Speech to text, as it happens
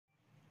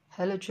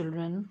Hello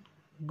children,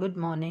 good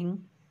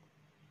morning.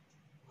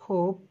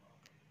 Hope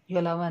you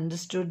all have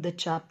understood the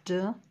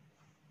chapter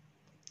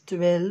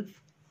 12,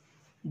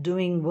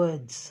 Doing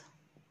Words.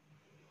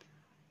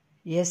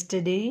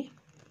 Yesterday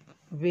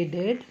we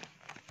did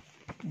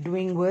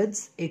Doing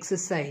Words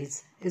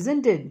exercise,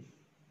 isn't it?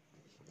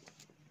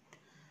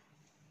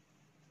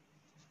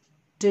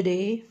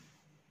 Today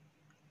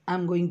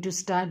I'm going to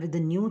start with a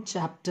new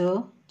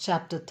chapter,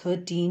 chapter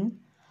 13,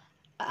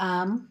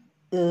 Am,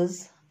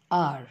 Is,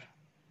 Are.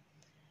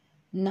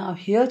 Now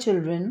here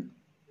children,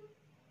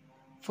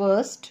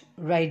 first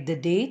write the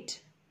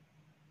date,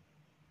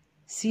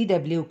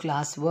 CW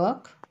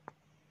classwork.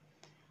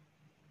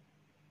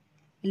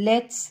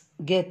 Let's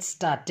get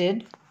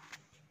started.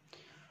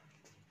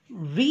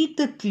 Read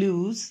the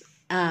clues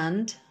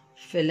and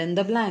fill in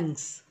the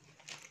blanks.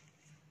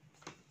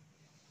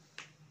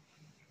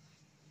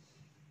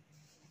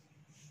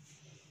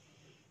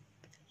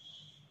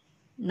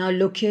 Now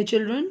look here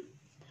children.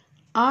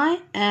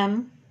 I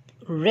am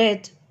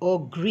red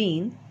or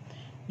green.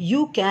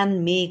 You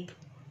can make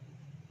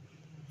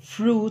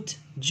fruit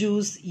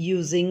juice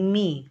using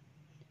me.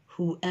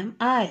 Who am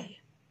I?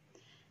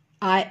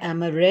 I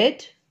am a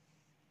red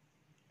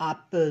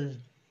apple.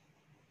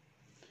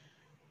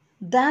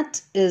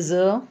 That is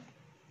a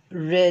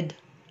red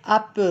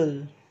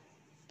apple.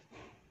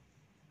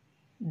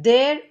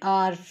 There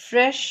are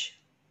fresh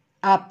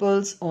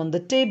apples on the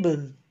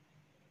table.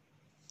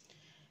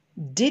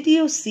 Did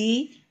you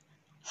see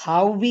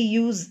how we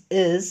use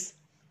is,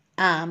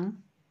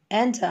 am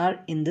and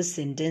are in the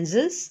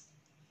sentences?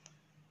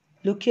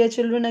 Look here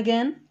children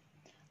again.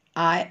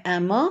 I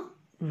am a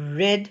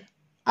red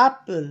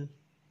apple.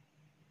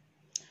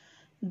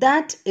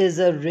 That is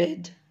a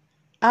red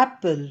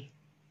apple.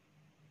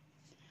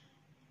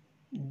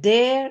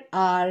 There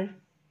are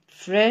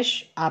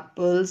fresh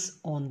apples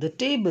on the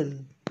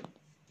table.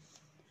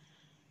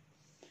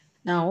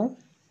 Now,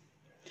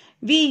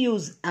 we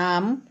use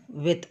am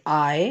with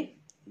I.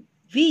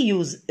 We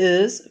use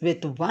is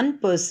with one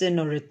person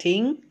or a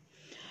thing.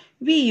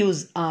 We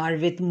use are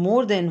with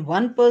more than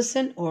one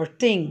person or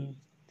thing.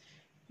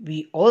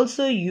 We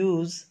also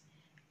use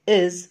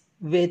is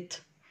with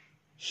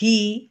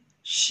he,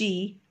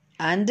 she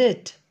and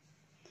it.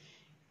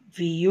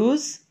 We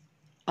use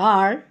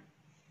are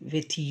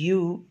with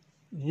you,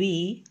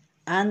 we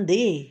and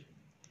they.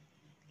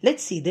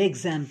 Let's see the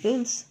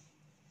examples.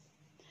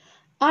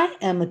 I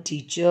am a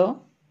teacher.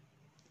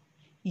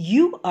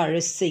 You are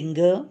a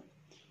singer.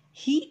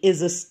 He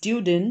is a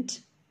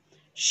student.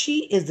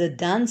 She is a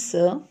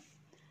dancer.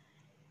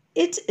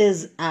 It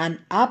is an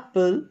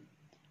apple.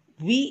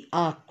 We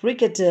are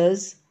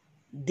cricketers.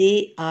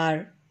 They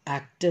are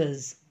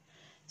actors.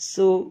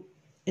 So,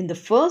 in the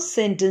first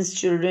sentence,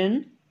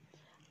 children,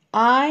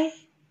 I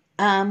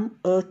am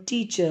a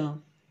teacher.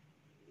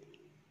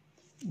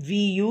 We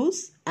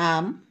use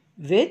am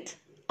with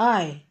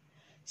I.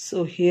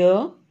 So,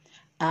 here,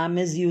 am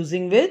is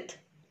using with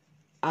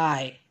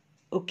I.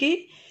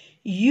 Okay?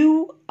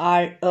 You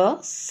are a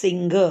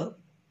singer.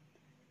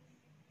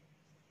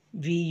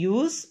 We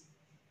use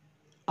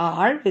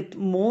are with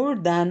more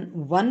than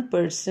one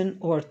person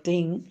or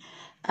thing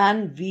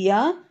and we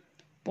are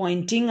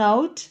pointing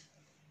out.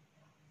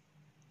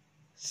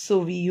 So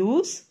we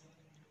use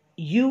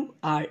you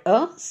are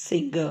a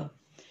singer.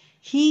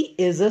 He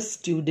is a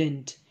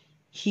student.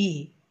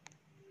 He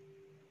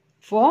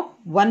for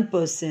one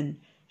person.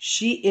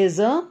 She is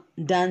a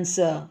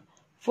dancer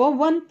for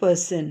one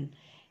person.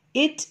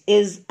 It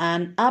is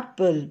an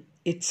apple.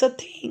 It's a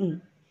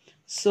thing.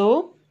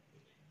 So,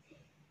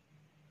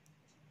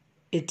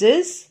 it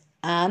is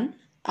an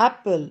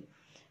apple.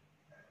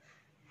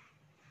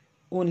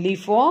 Only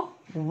for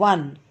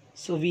one.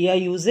 So, we are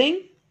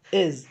using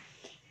is.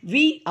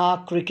 We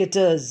are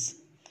cricketers.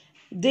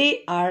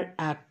 They are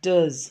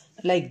actors.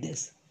 Like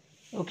this.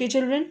 Okay,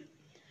 children?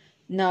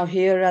 Now,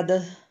 here are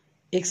the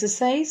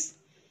exercise.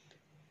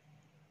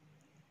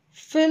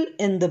 Fill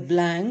in the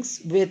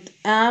blanks with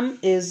am,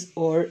 is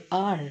or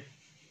are.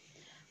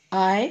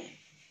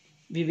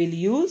 We will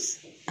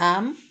use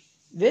am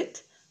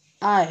with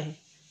I.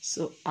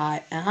 So,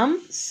 I am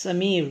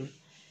Samir.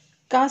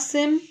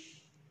 Qasim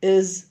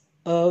is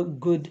a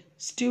good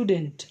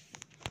student.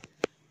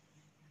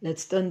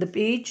 Let's turn the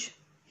page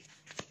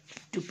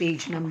to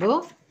page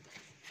number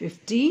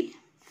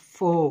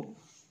 54.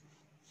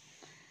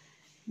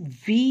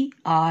 We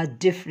are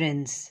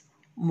difference.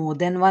 More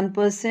than one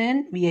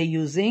person, we are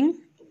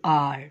using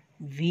are.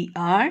 We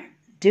are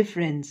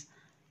difference.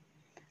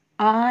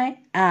 I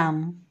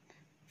am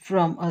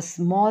from a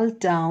small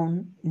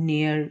town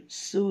near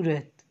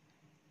Surat.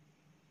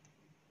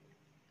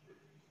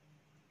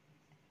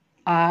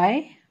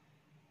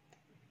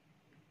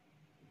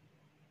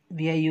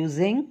 We are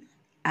using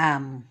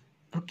am.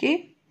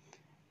 Okay?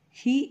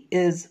 He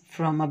is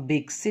from a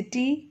big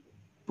city,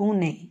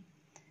 Pune.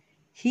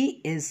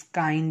 He is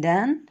kind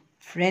and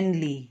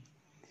friendly.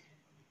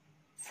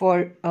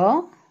 For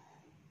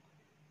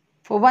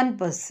one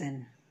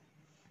person.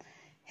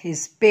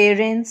 His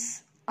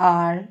parents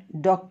are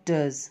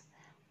doctors.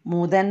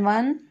 More than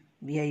one,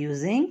 we are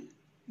using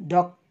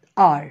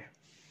are.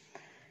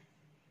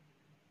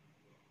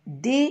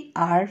 They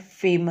are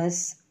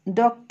famous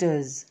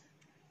doctors.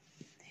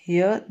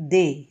 Here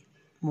they,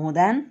 more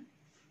than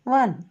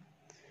one.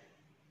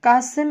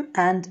 Qasim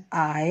and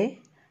I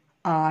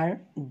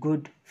are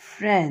good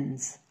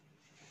friends.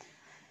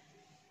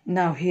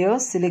 Now here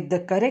select the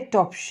correct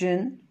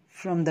option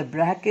from the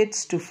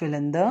brackets to fill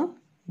in the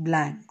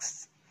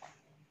blanks.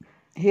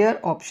 Here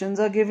options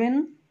are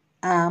given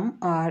am,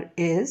 are,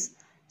 is.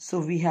 So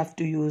we have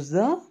to use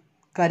the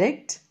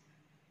correct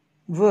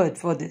word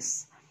for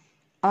this.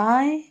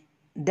 I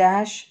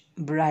dash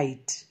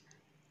bright.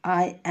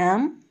 I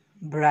am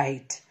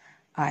bright.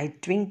 I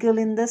twinkle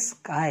in the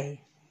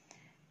sky.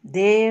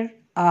 There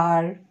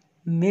are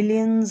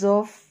millions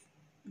of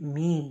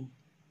me.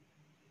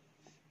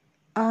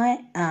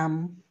 I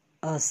am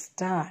a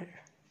star.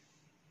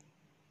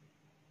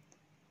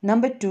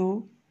 Number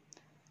 2.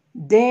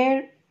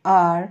 There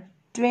are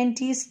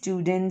 20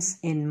 students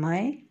in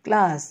my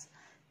class.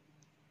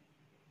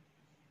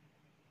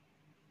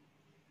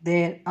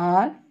 There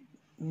are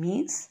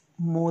means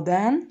more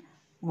than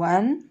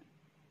one.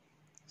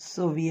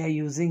 So we are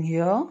using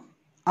here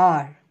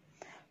are.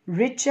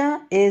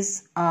 Richa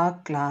is our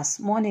class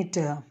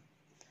monitor.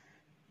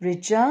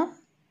 Richa,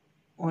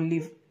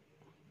 only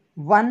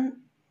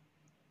one.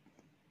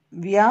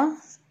 We are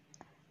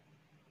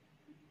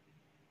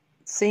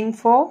saying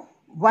for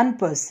one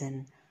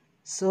person.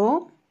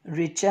 So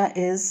Richa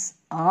is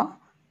our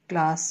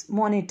class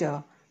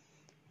monitor.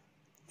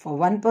 For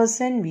one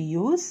person we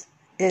use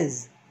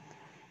is.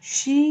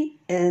 She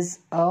is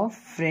a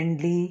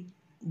friendly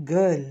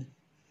girl.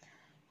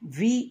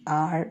 We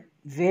are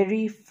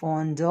very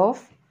fond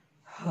of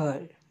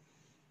her.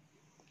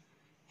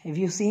 Have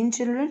you seen,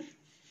 children,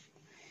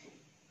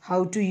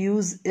 how to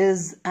use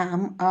is,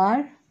 am,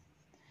 are?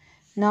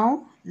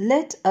 Now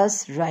let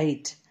us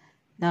write.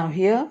 Now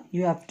here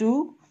you have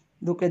to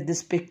look at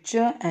this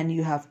picture and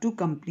you have to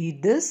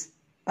complete this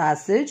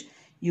passage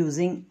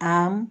using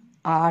am,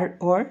 are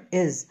or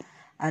is.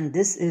 And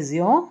this is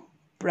your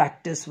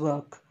practice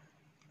work.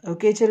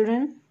 Okay,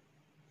 children?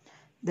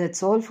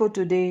 That's all for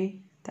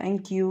today.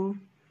 Thank you.